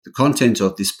The content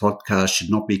of this podcast should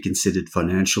not be considered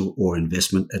financial or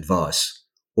investment advice.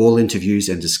 All interviews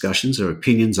and discussions are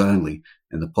opinions only,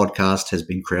 and the podcast has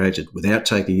been created without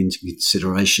taking into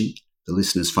consideration the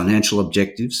listener's financial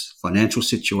objectives, financial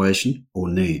situation, or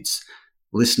needs.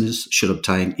 Listeners should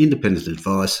obtain independent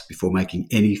advice before making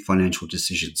any financial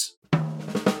decisions.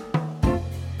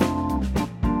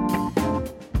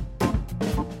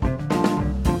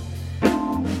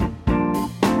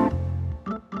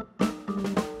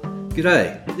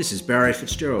 G'day, this is Barry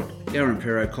Fitzgerald,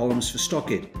 Garimpeiro columns for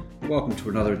Stockhead. Welcome to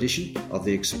another edition of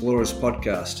the Explorers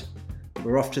Podcast.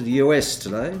 We're off to the US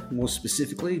today, more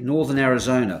specifically Northern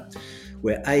Arizona,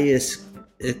 where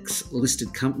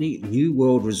ASX-listed company New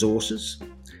World Resources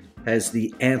has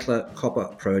the Antler copper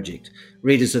project.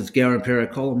 Readers of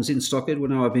Garimpeiro columns in Stockhead will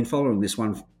know I've been following this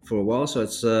one for a while, so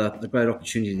it's a great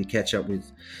opportunity to catch up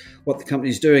with what the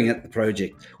company's doing at the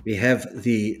project. We have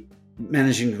the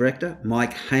Managing Director,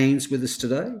 Mike Haynes, with us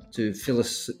today to fill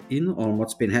us in on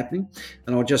what's been happening.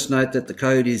 And I'll just note that the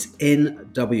code is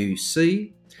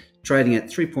NWC, trading at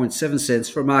 3.7 cents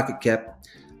for a market cap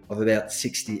of about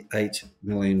 $68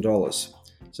 million.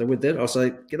 So with that, I'll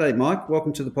say, g'day, Mike.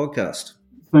 Welcome to the podcast.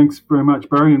 Thanks very much,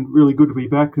 Barry, and really good to be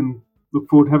back and look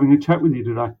forward to having a chat with you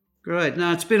today. Great.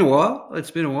 No, it's been a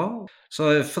while.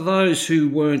 So for those who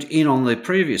weren't in on the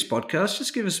previous podcast,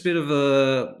 just give us a bit of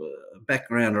a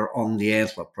background on the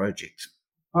Antler project.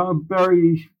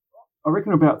 Barry, I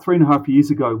reckon about 3.5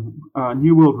 years ago,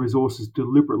 New World Resources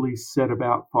deliberately set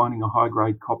about finding a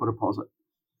high-grade copper deposit.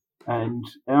 And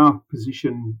our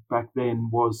position back then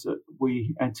was that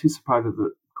we anticipated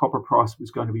that copper price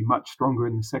was going to be much stronger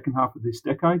in the second half of this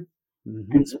decade.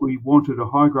 Mm-hmm. Hence, we wanted a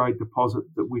high-grade deposit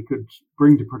that we could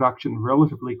bring to production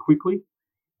relatively quickly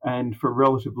and for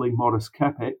relatively modest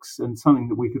capex, and something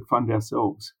that we could fund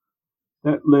ourselves.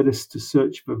 That led us to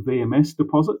search for VMS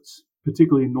deposits,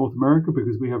 particularly in North America,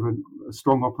 because we have a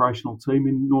strong operational team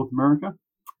in North America.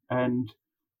 And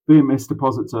VMS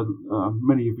deposits are,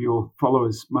 many of your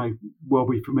followers may well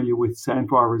be familiar with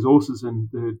Sandfire Resources and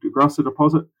the DeGrussa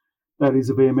deposit. That is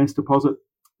a VMS deposit.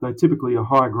 They typically are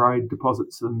higher grade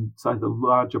deposits than, say, the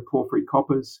larger porphyry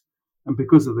coppers. And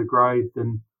because of the grade,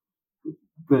 then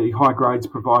the high grades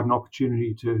provide an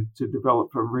opportunity to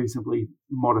develop a reasonably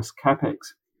modest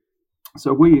capex.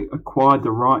 So we acquired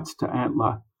the rights to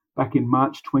Antler back in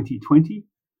March 2020.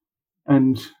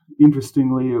 And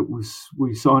interestingly,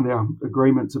 we signed our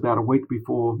agreements about a week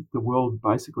before the world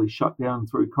basically shut down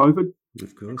through COVID.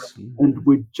 Of course. Yeah. And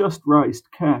we just raised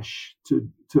cash to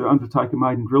undertake a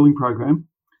maiden drilling program.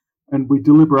 And we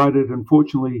deliberated, and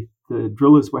fortunately, the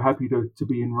drillers were happy to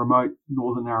be in remote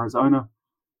northern Arizona.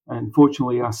 And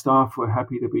fortunately, our staff were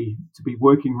happy to be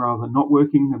working rather than not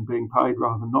working, and being paid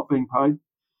rather than not being paid.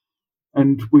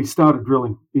 And we started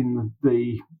drilling in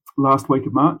the last week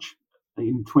of March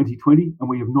in 2020, and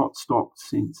we have not stopped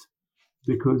since,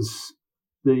 because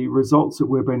the results that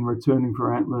we've been returning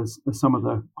for Antlers are some of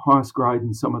the highest grade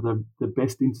and some of the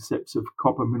best intercepts of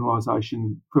copper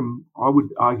mineralisation from, I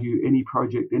would argue, any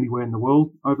project anywhere in the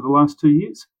world over the last 2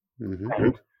 years. Mm-hmm.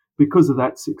 And because of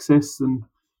that success, then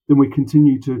we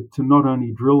continue to not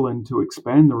only drill and to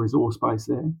expand the resource base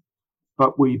there,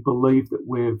 but we believe that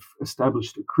we've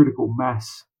established a critical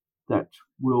mass that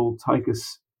will take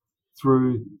us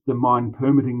through the mine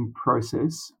permitting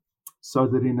process, so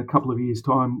that in a couple of years'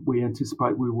 time, we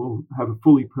anticipate we will have a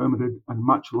fully permitted and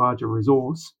much larger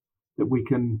resource that we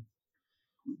can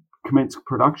commence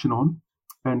production on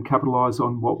and capitalise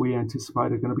on what we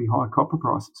anticipate are going to be high copper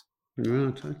prices.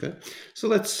 Right, okay. So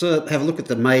let's have a look at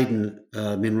the maiden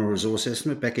mineral resource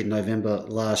estimate back in November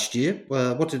last year.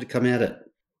 What did it come out at?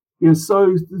 Yeah,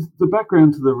 so the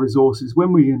background to the resource is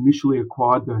when we initially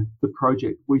acquired the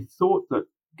project, we thought that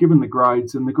given the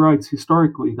grades, and the grades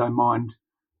historically they mined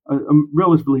a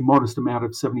relatively modest amount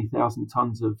of 70,000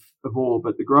 tonnes of ore,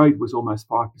 but the grade was almost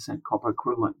 5% copper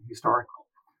equivalent historically.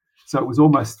 So it was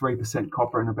almost 3%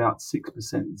 copper and about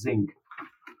 6% zinc,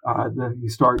 the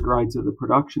historic grades of the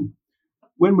production.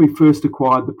 When we first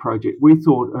acquired the project, we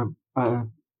thought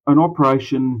an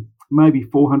operation, maybe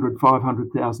 400,000,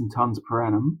 500,000 tonnes per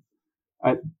annum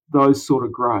at those sort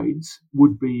of grades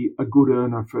would be a good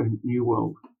earner for New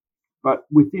World. But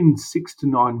within 6 to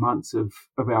 9 months of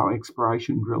our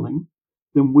exploration drilling,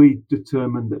 then we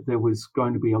determined that there was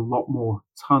going to be a lot more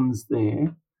tonnes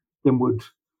there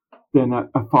than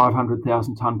a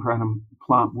 500,000 tonne per annum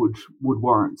plant would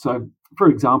warrant. So, for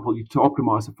example, to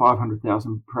optimise a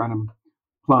 500,000 per annum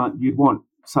plant, you'd want,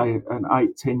 say, an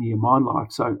 8-10 year mine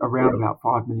life, so around about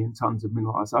 5 million tonnes of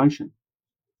mineralisation.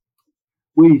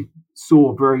 We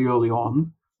saw very early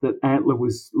on that Antler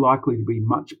was likely to be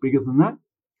much bigger than that.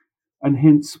 And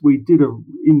hence we did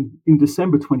in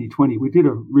December 2020, we did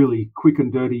a really quick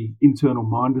and dirty internal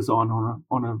mine design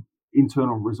on a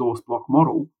internal resource block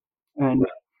model. And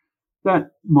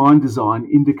that mine design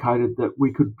indicated that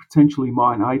we could potentially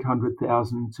mine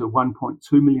 800,000 to 1.2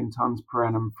 million tonnes per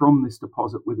annum from this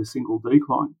deposit with a single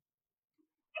decline.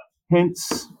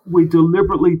 Hence, we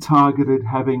deliberately targeted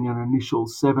having an initial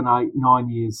 7, 8, 9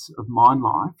 years of mine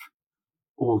life,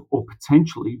 or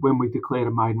potentially when we declared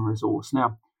a maiden resource.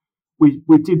 Now, we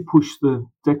did push the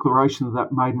declaration of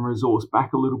that maiden resource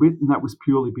back a little bit, and that was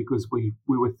purely because we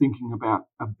were thinking about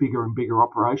a bigger and bigger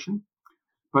operation.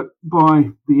 But by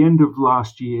the end of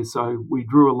last year, so we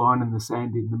drew a line in the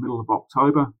sand in the middle of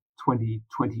October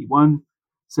 2021,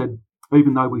 said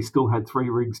even though we still had 3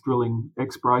 rigs drilling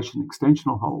exploration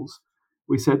extensional holes,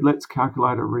 we said let's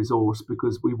calculate a resource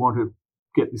because we want to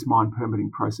get this mine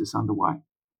permitting process underway.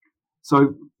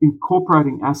 So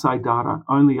incorporating assay data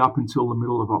only up until the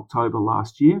middle of October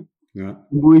last year,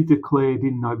 we declared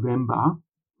in November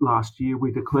last year,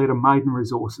 we declared a maiden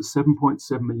resource of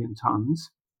 7.7 million tonnes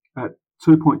at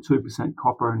 2.2%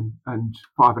 copper and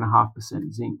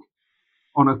 5.5% zinc.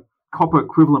 On a copper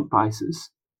equivalent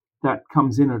basis, that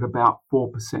comes in at about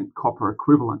 4% copper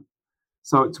equivalent.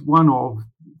 So it's one of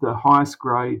the highest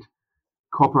grade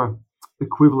copper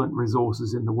equivalent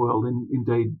resources in the world. And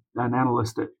indeed, an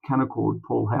analyst at Canaccord,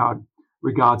 Paul Howard,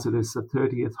 regards it as the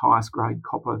 30th highest grade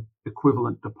copper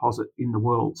equivalent deposit in the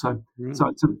world. So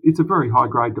it's a very high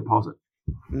grade deposit.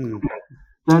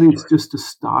 That is just a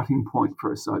starting point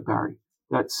for us, though, Barry.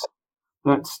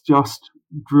 That's just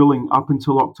drilling up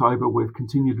until October. We've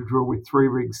continued to drill with 3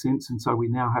 rigs since, and so we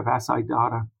now have assay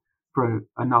data for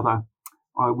another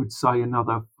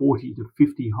 40 to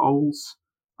 50 holes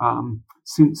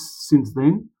since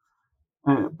then.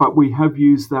 But we have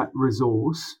used that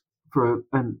resource for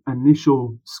an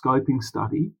initial scoping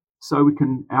study so we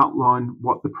can outline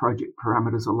what the project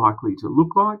parameters are likely to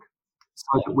look like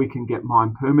so that we can get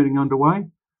mine permitting underway.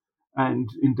 And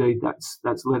indeed, that's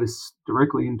led us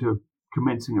directly into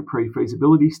commencing a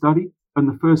pre-feasibility study. And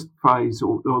the first phase,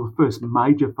 or the first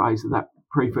major phase of that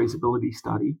pre-feasibility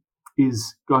study,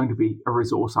 is going to be a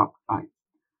resource update,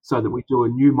 so that we do a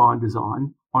new mine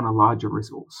design on a larger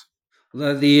resource.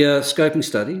 Although the scoping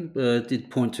study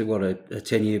did point to a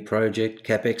 10-year project,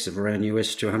 capex of around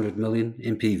US $200 million,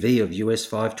 NPV of US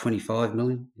 $525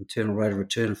 million, internal rate of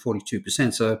return of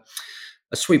 42%. So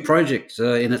a sweet project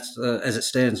as it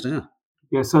stands now.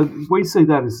 Yeah, so we see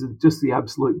that as just the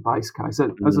absolute base case.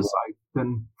 As I say,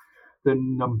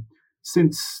 then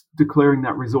since declaring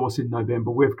that resource in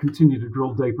November, we've continued to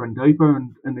drill deeper and deeper,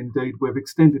 and indeed we've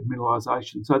extended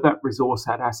mineralisation. So that resource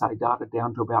had assay data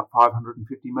down to about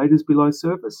 550 metres below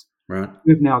surface. Right.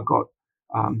 We've now got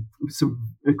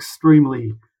some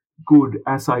extremely good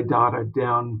assay data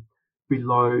down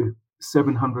below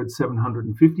 700,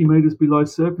 750 metres below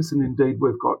surface, and indeed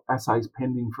we've got assays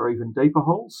pending for even deeper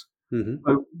holes.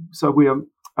 Mm-hmm. So we are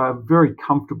very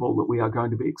comfortable that we are going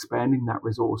to be expanding that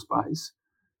resource base.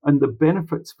 And the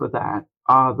benefits for that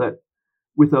are that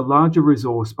with a larger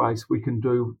resource base, we can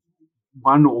do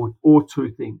one or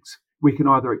two things. We can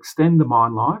either extend the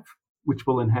mine life, which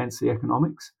will enhance the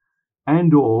economics,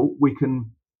 and or we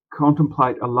can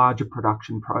contemplate a larger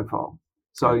production profile.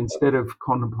 So instead of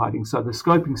contemplating, so the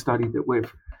scoping study that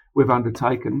we've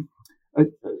undertaken, it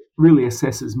really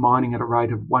assesses mining at a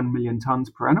rate of 1 million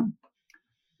tonnes per annum.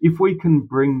 If we can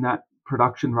bring that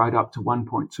production rate up to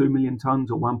 1.2 million tonnes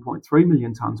or 1.3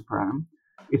 million tonnes per annum,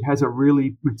 it has a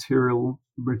really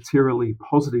materially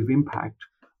positive impact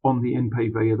on the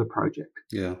NPV of the project.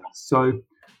 Yeah. So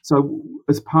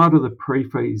as part of the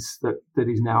pre-feas that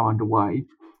is now underway,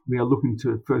 we are looking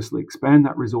to firstly expand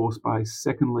that resource base,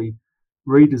 secondly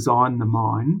redesign the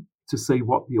mine to see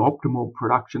what the optimal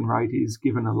production rate is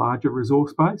given a larger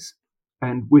resource base,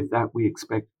 and with that we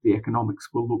expect the economics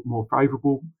will look more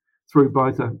favourable through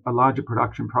both a larger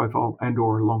production profile and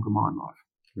or a longer mine life.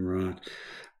 Right.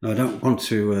 Now, I don't want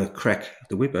to crack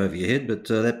the whip over your head, but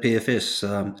that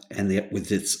PFS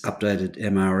with its updated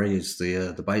MRE as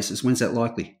the basis, when's that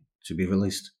likely to be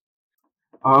released?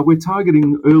 We're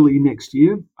targeting early next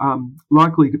year,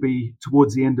 likely to be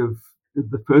towards the end of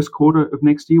the first quarter of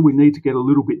next year. We need to get a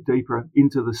little bit deeper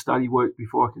into the study work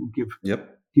before I can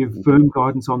give firm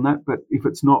guidance on that. But if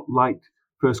it's not late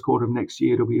first quarter of next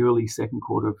year, it'll be early second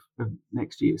quarter of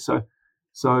next year. So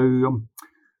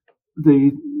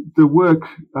the work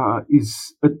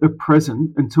is at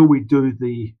present, until we do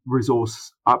the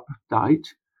resource update,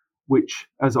 which,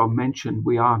 as I mentioned,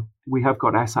 we have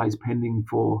got assays pending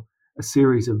for a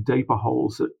series of deeper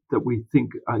holes that we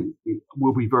think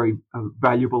will be very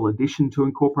valuable addition to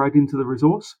incorporate into the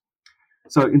resource.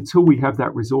 So until we have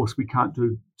that resource, we can't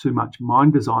do too much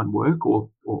mine design work, or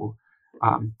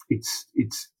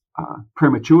it's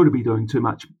premature to be doing too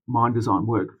much mine design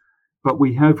work. But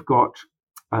we have got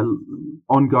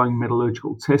ongoing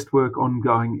metallurgical test work,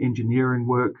 ongoing engineering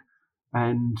work,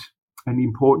 and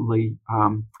importantly,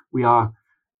 we are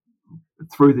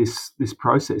through this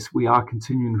process, we are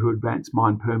continuing to advance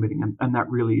mine permitting, and that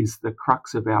really is the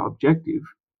crux of our objective,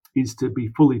 is to be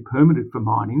fully permitted for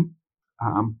mining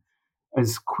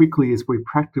as quickly as we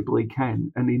practically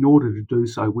can. And in order to do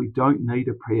so, we don't need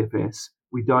a PFS,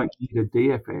 we don't need a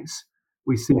DFS,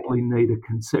 we simply need a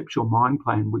conceptual mine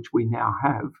plan, which we now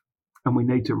have, and we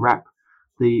need to wrap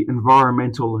the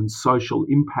environmental and social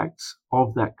impacts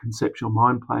of that conceptual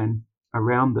mine plan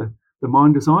around the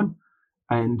mine design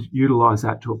and utilise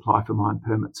that to apply for mine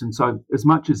permits. And so, as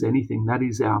much as anything, that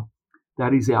is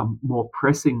our more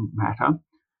pressing matter,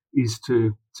 is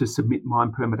to submit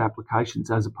mine permit applications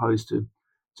as opposed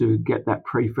to get that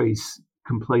pre-feas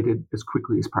completed as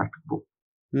quickly as practicable.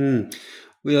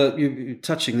 Well, you were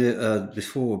touching there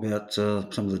before about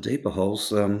some of the deeper holes.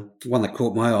 The one that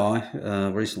caught my eye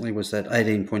recently was that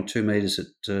 18.2 metres at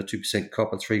 2%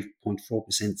 copper,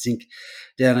 3.4% zinc,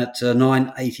 down at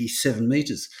 987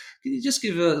 metres. Can you just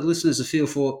give listeners a feel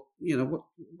for,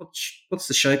 what's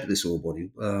the shape of this ore body?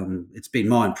 It's been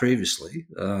mined previously,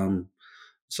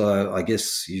 so I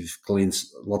guess you've gleaned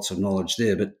lots of knowledge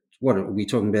there. But what are we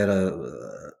talking about?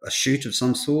 A chute of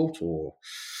some sort, or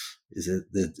is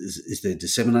there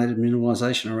disseminated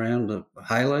mineralisation around a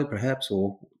halo, perhaps?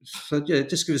 Or so, yeah,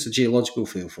 just give us a geological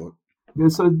feel for it. Yeah,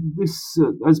 so this,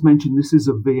 as mentioned, this is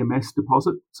a VMS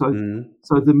deposit. So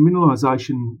the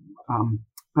mineralisation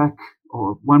back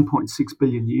 1.6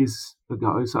 billion years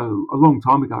ago, so a long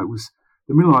time ago,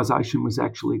 the mineralisation was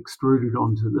actually extruded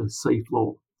onto the sea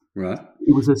floor. Right.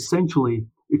 It was essentially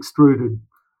extruded,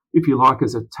 if you like,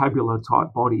 as a tabular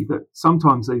type body. That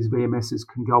sometimes these VMSs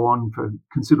can go on for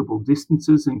considerable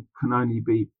distances and can only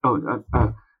be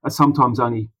sometimes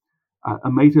only a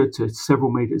metre to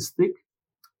several metres thick,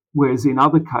 whereas in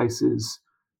other cases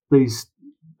these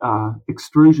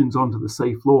extrusions onto the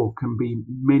sea floor can be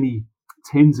many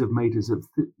tens of metres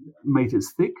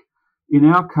thick. In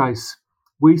our case,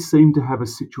 we seem to have a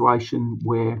situation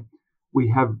where we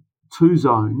have two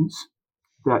zones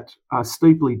that are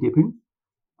steeply dipping.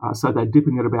 So they're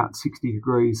dipping at about 60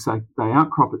 degrees. They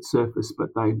outcrop at surface, but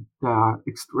they are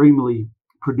extremely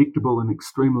predictable and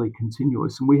extremely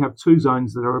continuous. And we have two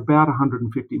zones that are about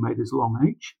 150 metres long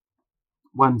each,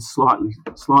 one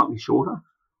slightly shorter.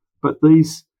 But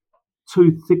these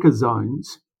two thicker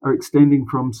zones are extending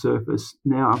from surface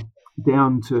now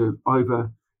down to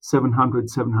over 700,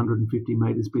 750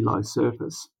 metres below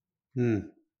surface.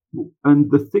 And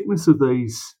the thickness of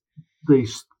these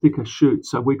thicker chutes,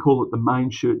 so we call it the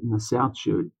main chute and the south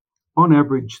chute. On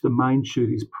average, the main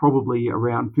chute is probably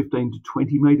around 15 to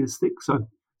 20 metres thick, so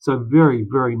very,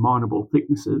 very mineable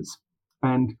thicknesses.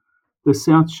 And the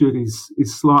south chute is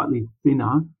slightly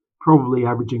thinner, probably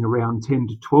averaging around 10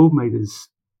 to 12 metres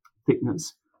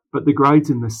thickness. But the grades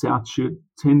in the south chute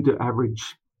tend to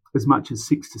average as much as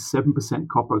 6 to 7%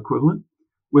 copper equivalent,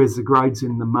 whereas the grades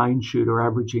in the main chute are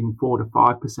averaging 4 to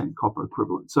 5% copper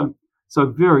equivalent. So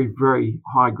very, very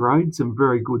high grades and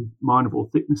very good mineable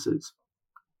thicknesses.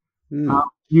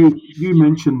 You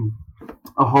mentioned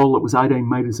a hole that was 18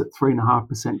 metres at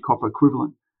 3.5% copper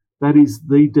equivalent. That is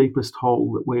the deepest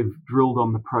hole that we've drilled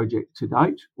on the project to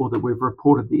date, or that we've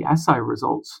reported the assay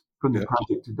results from the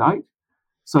project to date.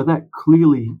 So that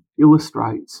clearly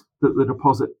illustrates that the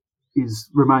deposit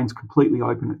remains completely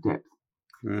open at depth.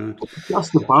 Right.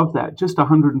 Just above that, just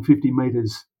 150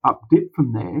 metres up dip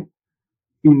from there,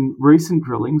 in recent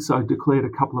drilling, so declared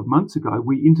a couple of months ago,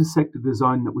 we intersected a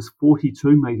zone that was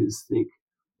 42 metres thick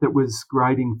that was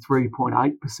grading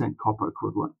 3.8% copper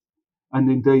equivalent. And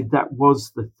indeed, that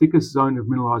was the thickest zone of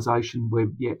mineralisation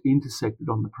we've yet intersected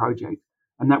on the project.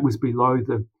 And that was below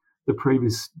the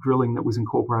previous drilling that was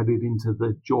incorporated into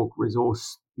the JORC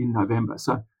resource in November.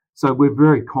 So we're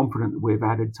very confident that we've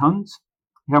added tonnes.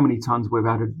 How many tonnes we've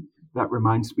added, that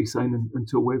remains to be seen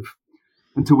until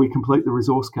we complete the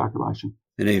resource calculation.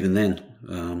 And even then,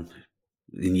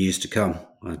 in years to come,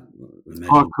 I imagine.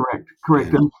 Oh,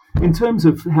 correct. Yeah. And in terms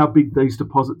of how big these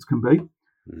deposits can be,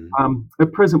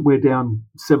 at present we're down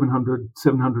 700,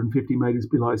 750 metres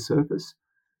below surface.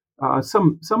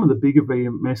 Some of the bigger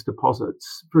VMS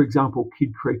deposits, for example,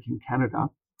 Kidd Creek in Canada,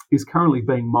 is currently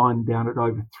being mined down at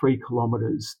over 3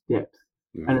 kilometres depth.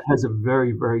 Yeah. And it has a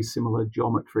very, very similar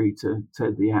geometry to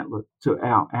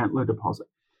our Antler deposit.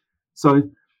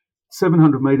 So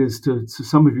 700 metres to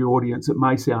some of your audience, it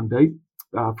may sound deep.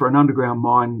 For an underground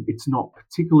mine, it's not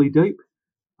particularly deep.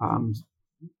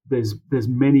 there's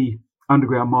many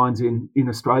underground mines in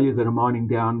Australia that are mining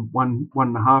down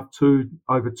 1.5 to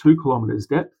over 2 kilometres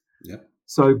depth. Yep.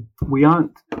 So we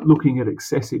aren't looking at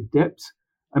excessive depths,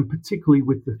 and particularly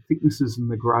with the thicknesses and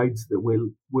the grades that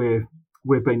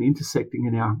we've been intersecting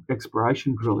in our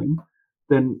exploration drilling,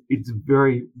 then it's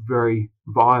very, very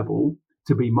viable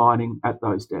to be mining at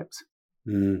those depths.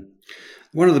 Mm.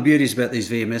 One of the beauties about these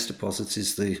VMS deposits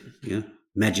is the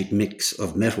magic mix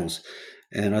of metals,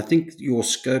 and I think your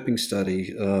scoping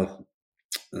study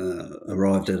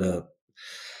arrived at a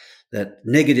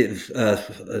negative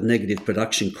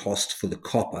production cost for the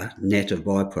copper net of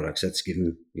byproducts. That's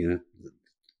given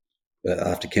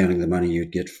after counting the money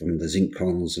you'd get from the zinc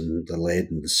cons and the lead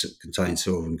and the contained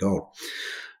silver and gold.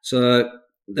 So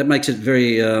that makes it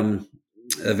very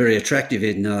attractive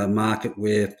in a market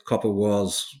where copper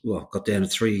got down to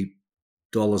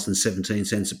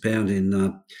 $3.17 a pound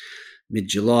in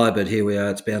mid-July, but here we are,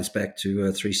 it's bounced back to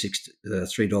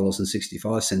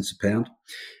 $3.65 a pound.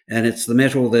 And it's the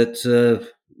metal that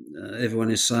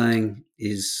everyone is saying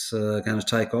is going to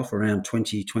take off around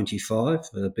 2025.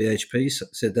 BHP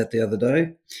said that the other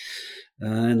day.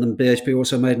 And then BHP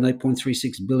also made an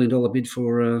 $8.36 billion bid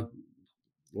for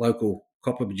local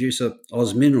copper producer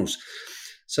Oz Minerals.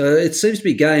 So it seems to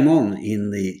be game on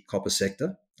in the copper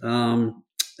sector.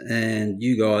 And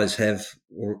you guys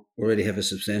already have a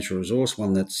substantial resource,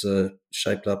 one that's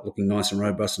shaped up, looking nice and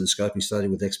robust in the scoping study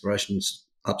with exploration's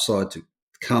upside to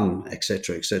come,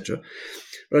 etc., etc.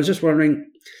 But I was just wondering,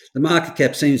 the market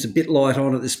cap seems a bit light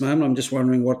on at this moment. I'm just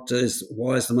wondering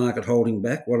why is the market holding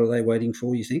back? What are they waiting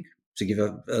for, you think, to give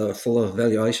a fuller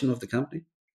valuation of the company?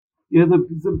 Yeah,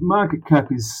 the market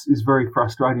cap is very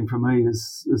frustrating for me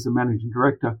as a managing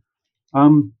director.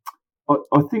 I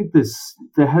think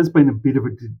there has been a bit of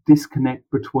a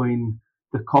disconnect between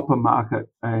the copper market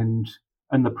and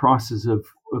the prices of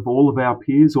all of our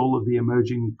peers, all of the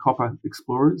emerging copper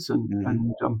explorers,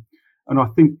 and I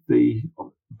think the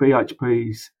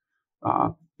BHP's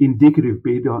indicative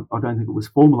bid, I don't think it was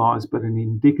formalised, but an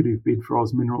indicative bid for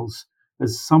Oz Minerals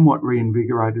has somewhat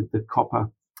reinvigorated the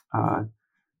copper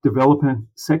developer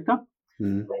sector.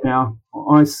 Now,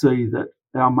 I see that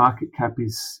our market cap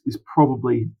is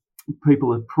probably,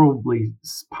 people are probably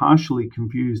partially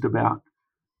confused about,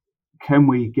 can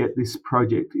we get this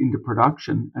project into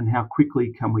production and how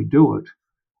quickly can we do it?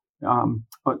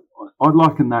 I'd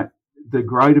liken that, the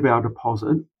grade of our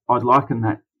deposit, I'd liken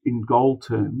that in gold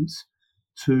terms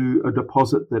to a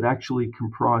deposit that actually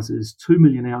comprises 2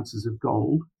 million ounces of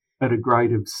gold at a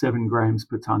grade of 7 grams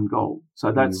per tonne gold.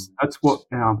 So that's what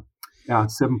our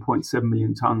 7.7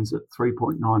 million tonnes at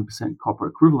 3.9% copper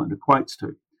equivalent equates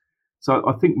to. So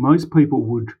I think most people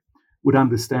would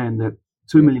understand that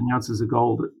 2 million ounces of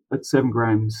gold at 7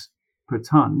 grams per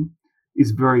tonne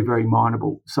is very, very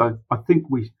mineable. So I think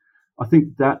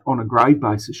that on a grade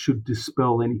basis should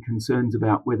dispel any concerns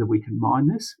about whether we can mine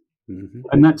this. Mm-hmm.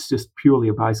 And that's just purely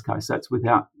a base case. That's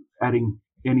without adding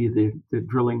any of the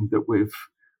drilling that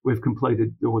we've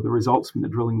completed, or the results from the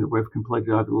drilling that we've completed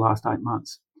over the last 8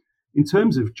 months. In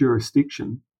terms of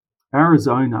jurisdiction,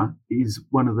 Arizona is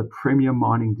one of the premier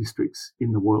mining districts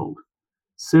in the world.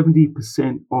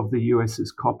 70% of the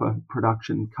US's copper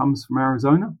production comes from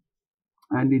Arizona.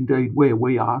 And indeed, where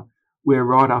we are, we're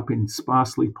right up in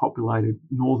sparsely populated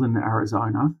northern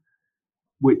Arizona,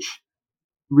 which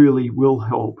really will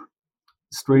help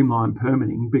streamline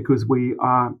permitting, because we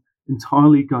are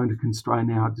entirely going to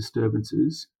constrain our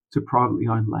disturbances to privately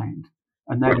owned land.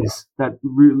 And that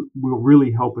will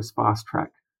really help us fast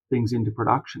track things into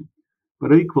production.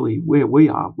 But equally, where we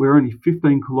are, we're only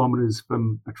 15 kilometres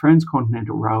from a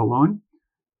transcontinental rail line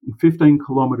and 15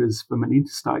 kilometres from an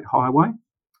interstate highway.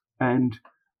 And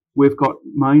we've got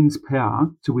mains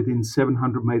power to within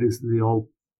 700 metres of the old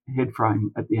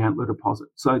headframe at the Antler deposit.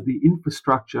 So the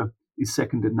infrastructure is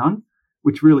second to none,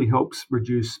 which really helps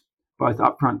reduce both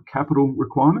upfront capital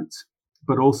requirements,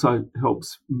 but also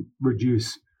helps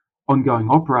reduce ongoing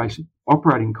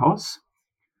operating costs.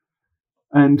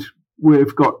 And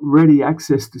we've got ready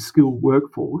access to skilled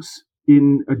workforce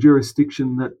in a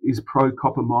jurisdiction that is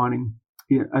pro-copper mining.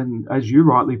 And as you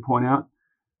rightly point out,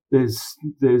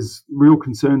 there's real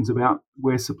concerns about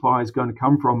where supply is going to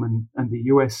come from, and the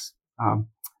US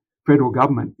federal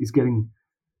government is getting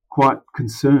quite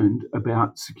concerned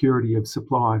about security of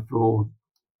supply for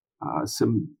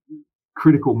some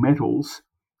critical metals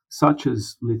such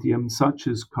as lithium, such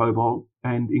as cobalt,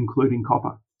 and including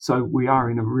copper. So we are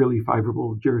in a really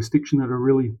favourable jurisdiction at a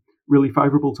really, really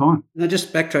favourable time. Now,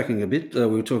 just backtracking a bit, we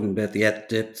were talking about the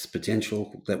at-depth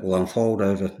potential that will unfold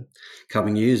over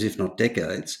coming years, if not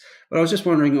decades. But I was just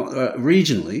wondering,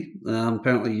 regionally,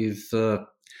 apparently you've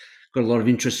got a lot of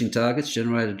interesting targets,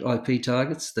 generated IP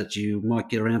targets that you might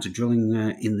get around to drilling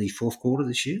in the fourth quarter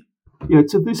this year? Yeah,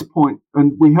 to this point,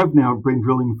 and we have now been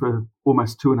drilling for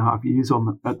almost 2.5 years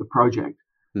at the project.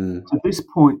 To this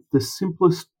point, the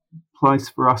simplest place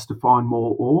for us to find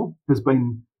more ore has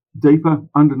been deeper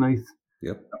underneath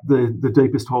the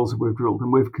deepest holes that we've drilled.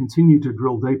 And we've continued to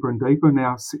drill deeper and deeper. And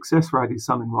our success rate is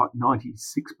something like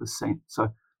 96%.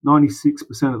 So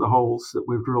 96% of the holes that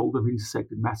we've drilled have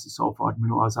intersected massive sulfide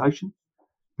mineralisation,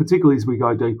 particularly as we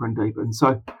go deeper and deeper. And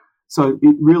so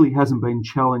it really hasn't been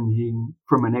challenging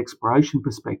from an exploration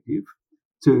perspective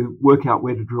to work out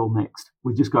where to drill next.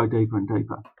 We just go deeper and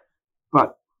deeper.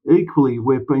 But equally,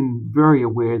 we've been very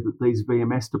aware that these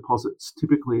VMS deposits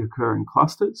typically occur in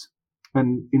clusters.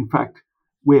 And in fact,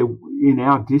 we're in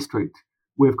our district,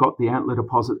 we've got the Antler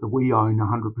deposit that we own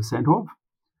 100% of.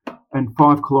 And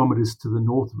 5 kilometres to the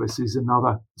north of us is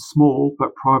another small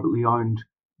but privately owned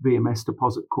VMS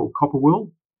deposit called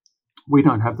Copperwell. We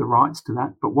don't have the rights to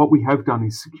that, but what we have done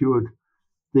is secured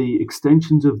the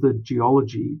extensions of the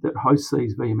geology that hosts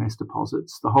these VMS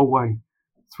deposits the whole way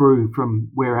through from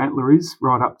where Antler is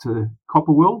right up to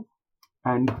Copperwell.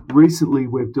 And recently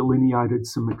we've delineated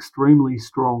some extremely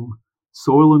strong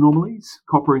soil anomalies,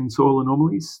 copper in soil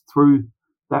anomalies through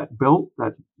that belt,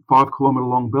 that 5 kilometre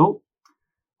long belt.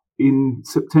 In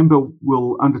September,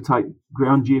 we'll undertake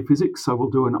ground geophysics, so we'll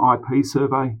do an IP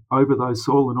survey over those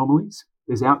soil anomalies.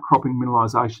 There's outcropping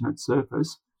mineralisation at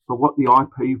surface, but what the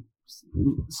IP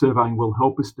surveying will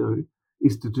help us do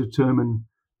is to determine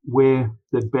where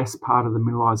the best part of the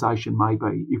mineralisation may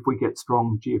be. If we get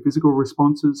strong geophysical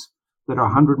responses that are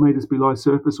 100 metres below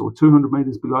surface or 200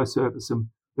 metres below surface, and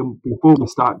then before we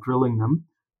start drill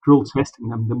testing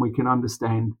them, then we can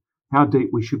understand how deep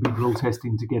we should be drill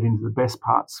testing to get into the best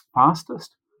parts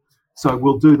fastest. So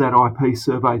we'll do that IP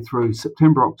survey through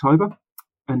September, October,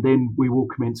 and then we will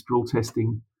commence drill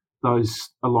testing those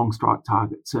along strike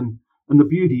targets. And the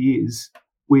beauty is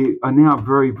we are now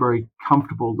very, very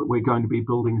comfortable that we're going to be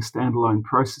building a standalone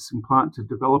processing plant to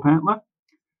develop Antler.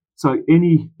 So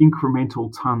any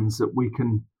incremental tonnes that we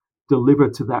can deliver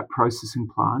to that processing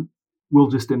plant will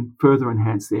just further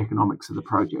enhance the economics of the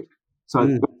project.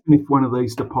 So if one of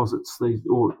these deposits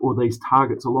or these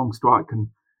targets along strike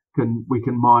we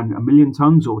can mine 1 million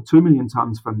tonnes or 2 million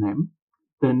tonnes from them,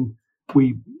 then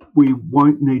we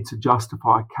won't need to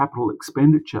justify capital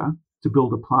expenditure to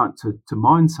build a plant to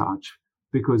mine such,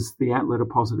 because the Antler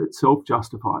deposit itself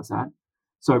justifies that.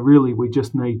 So really we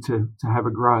just need to have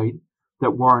a grade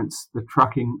that warrants the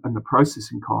trucking and the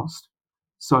processing cost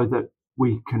so that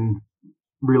we can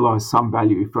realise some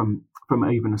value from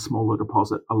even a smaller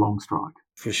deposit along strike.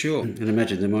 For sure. And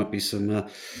imagine there might be some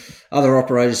other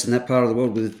operators in that part of the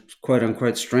world with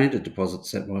quote-unquote stranded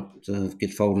deposits that might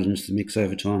get folded into the mix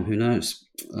over time. Who knows?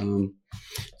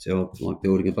 So like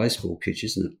building a baseball pitch,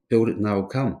 isn't it? Build it and they'll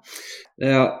come.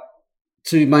 Now,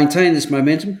 to maintain this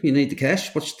momentum, you need the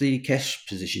cash. What's the cash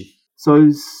position?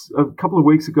 So a couple of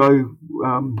weeks ago,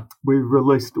 we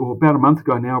released, or about a month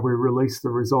ago now, we released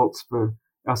the results for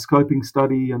our scoping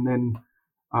study, and then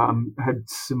had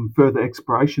some further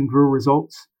exploration drill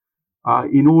results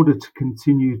in order to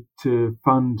continue to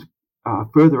fund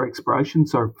further exploration,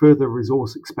 so further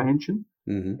resource expansion,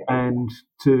 and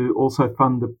to also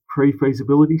fund the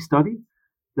pre-feasibility study.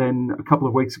 Then a couple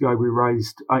of weeks ago, we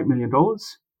raised $8 million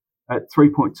at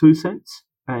 3.2 cents,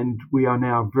 and we are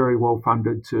now very well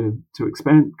funded to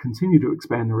continue to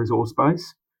expand the resource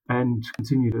base and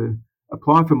continue to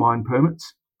apply for mine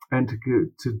permits and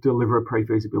to deliver a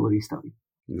pre-feasibility study.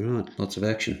 Right, lots of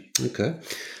action. Okay.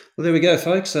 Well, there we go,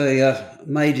 folks. A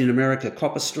made in America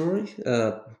copper story,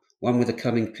 one with a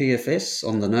coming PFS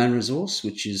on the known resource,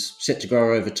 which is set to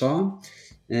grow over time,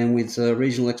 and with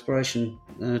regional exploration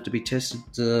to be tested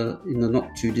in the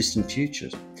not too distant future.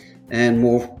 And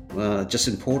more,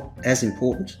 as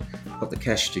important, got the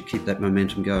cash to keep that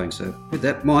momentum going. So with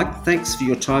that, Mike, thanks for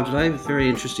your time today. Very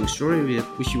interesting story. We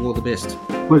wish you all the best.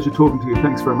 Pleasure talking to you.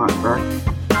 Thanks very much,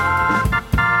 Barry.